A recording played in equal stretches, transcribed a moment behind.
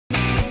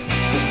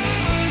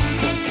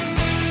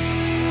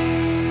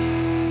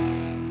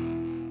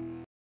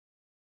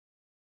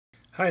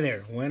Hi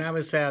there. When I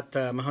was at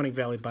Mahoning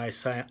Valley Buy,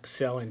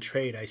 Sell, and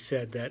Trade, I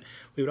said that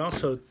we would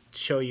also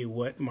show you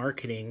what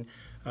marketing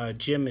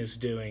Jim is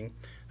doing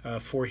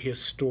for his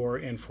store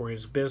and for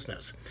his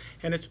business.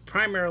 And it's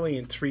primarily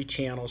in three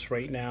channels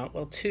right now.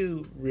 Well,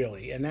 two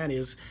really, and that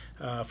is,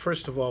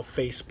 first of all,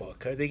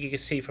 Facebook. I think you can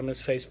see from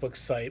his Facebook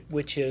site,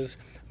 which is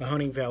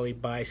Mahoning Valley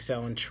Buy,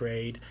 Sell, and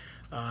Trade.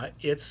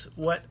 It's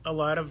what a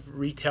lot of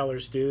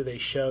retailers do. They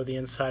show the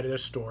inside of their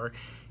store.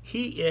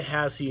 It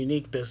has a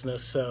unique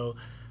business, so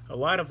a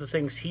lot of the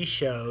things he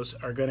shows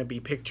are going to be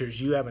pictures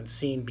you haven't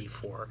seen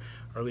before,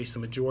 or at least the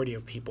majority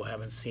of people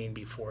haven't seen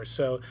before.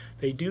 So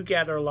they do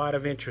gather a lot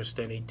of interest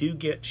and they do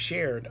get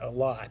shared a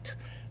lot.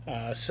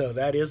 So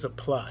that is a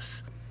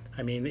plus.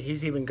 I mean,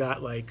 he's even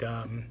got like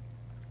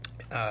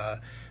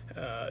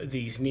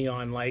these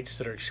neon lights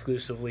that are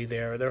exclusively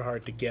there. They're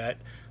hard to get.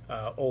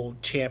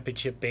 Old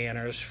championship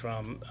banners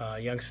from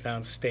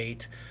Youngstown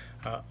State.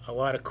 A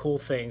lot of cool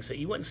things that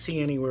you wouldn't see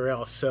anywhere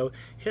else. So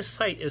his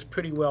site is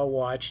pretty well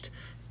watched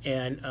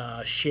and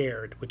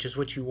shared, which is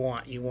what you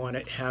want. You want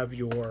to have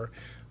your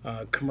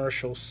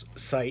commercial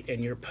site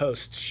and your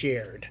posts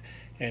shared.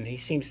 And he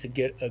seems to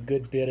get a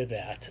good bit of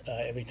that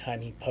every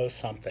time he posts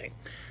something.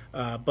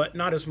 But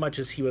not as much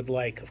as he would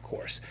like, of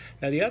course.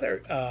 Now, the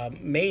other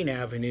main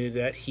avenue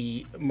that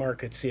he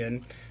markets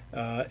in,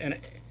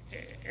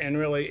 and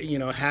really, you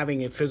know,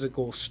 having a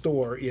physical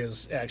store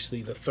is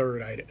actually the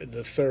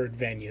third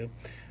venue.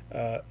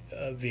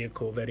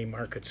 Vehicle that he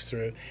markets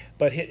through,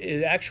 but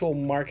his actual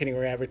marketing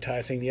or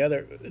advertising,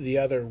 the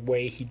other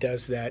way he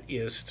does that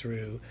is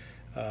through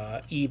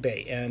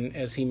eBay. And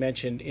as he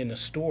mentioned in the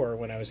store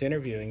when I was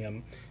interviewing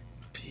him,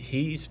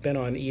 he's been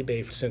on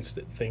eBay since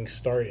the thing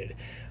started,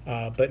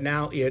 but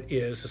now it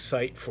is a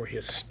site for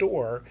his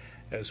store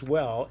as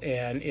well,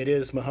 and it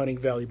is Mahoning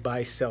Valley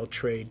Buy Sell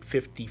Trade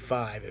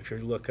 55 if you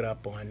look it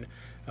up on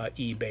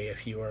eBay,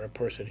 if you are a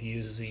person who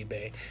uses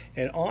eBay.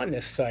 And on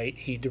this site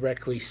he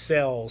directly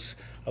sells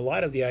a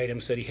lot of the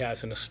items that he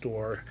has in the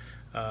store,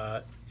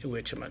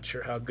 which I'm not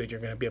sure how good you're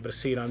going to be able to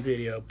see it on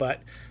video,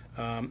 but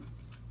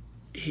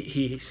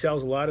he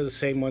sells a lot of the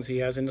same ones he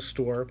has in the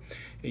store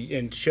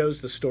and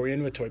shows the store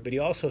inventory, but he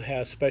also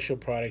has special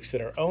products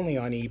that are only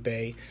on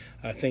eBay,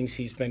 things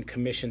he's been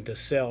commissioned to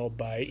sell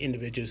by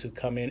individuals who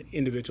come in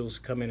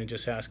and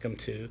just ask him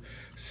to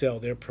sell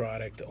their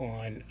product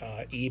on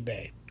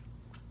eBay.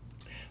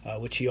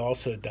 Which he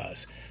also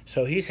does.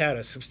 So he's had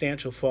a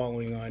substantial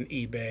following on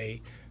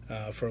eBay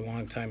for a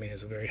long time. He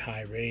has a very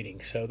high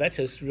rating. So that's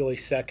his really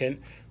second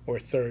or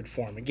third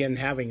form. Again,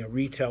 having a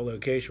retail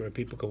location where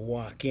people can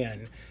walk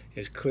in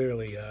is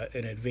clearly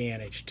an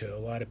advantage to a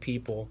lot of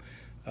people.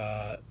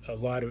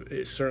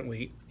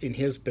 Certainly in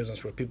his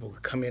business, where people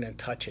can come in and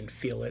touch and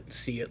feel it,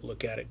 see it,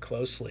 look at it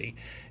closely,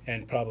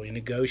 and probably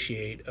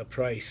negotiate a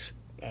price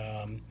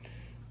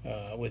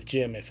with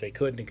Jim if they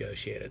could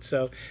negotiate it.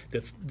 So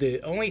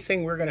the only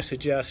thing we're going to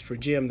suggest for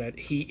Jim that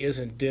he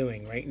isn't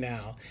doing right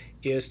now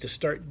is to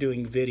start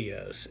doing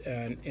videos,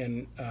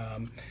 and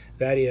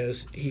that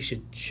is, he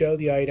should show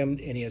the item,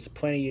 and he has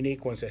plenty of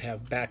unique ones that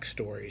have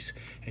backstories,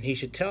 and he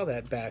should tell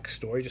that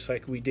backstory just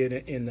like we did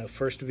in the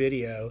first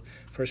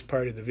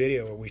part of the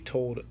video, where we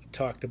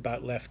talked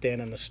about Left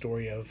End and the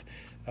story of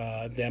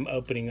them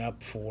opening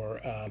up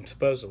for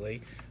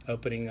supposedly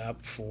opening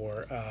up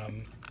for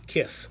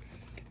Kiss.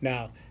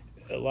 Now,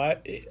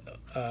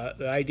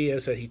 the idea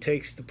is that he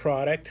takes the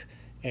product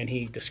and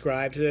he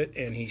describes it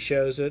and he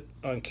shows it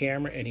on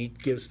camera and he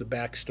gives the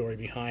backstory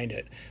behind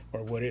it,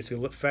 or what is.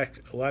 In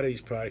fact, a lot of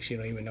these products you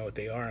don't even know what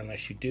they are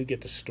unless you do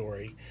get the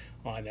story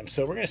on them.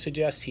 So we're going to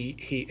suggest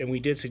and we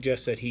did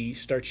suggest that he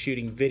start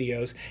shooting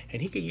videos,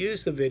 and he could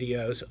use the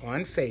videos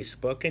on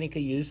Facebook and he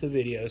could use the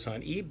videos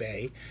on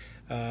eBay,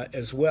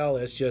 as well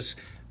as just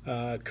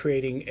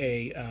creating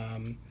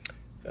a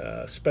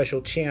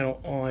special channel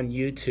on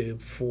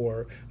YouTube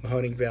for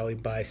Mahoning Valley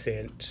Buy,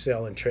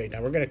 Sell, and Trade.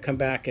 Now we're going to come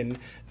back and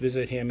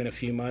visit him in a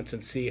few months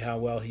and see how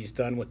well he's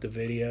done with the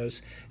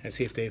videos and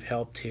see if they've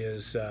helped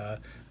his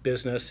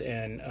business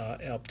and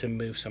helped him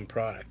move some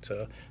product.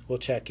 So we'll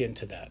check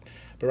into that.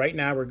 But right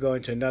now we're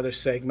going to another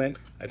segment.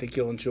 I think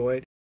you'll enjoy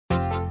it.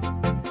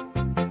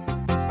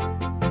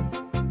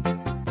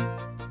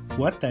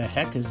 What the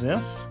heck is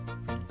this?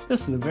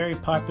 This is a very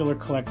popular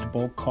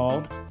collectible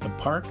called the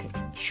Park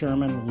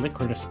Sherman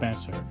Liquor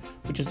Dispenser,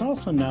 which is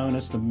also known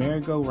as the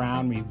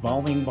Merry-Go-Round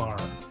Revolving Bar.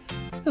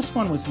 This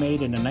one was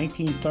made in the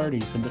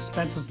 1930s and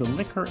dispenses the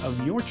liquor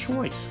of your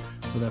choice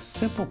with a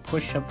simple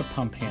push of the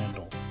pump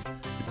handle.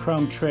 The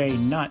chrome tray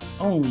not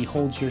only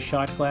holds your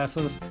shot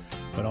glasses,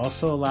 but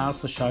also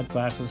allows the shot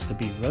glasses to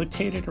be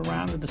rotated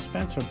around the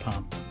dispenser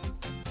pump.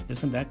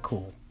 Isn't that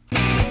cool?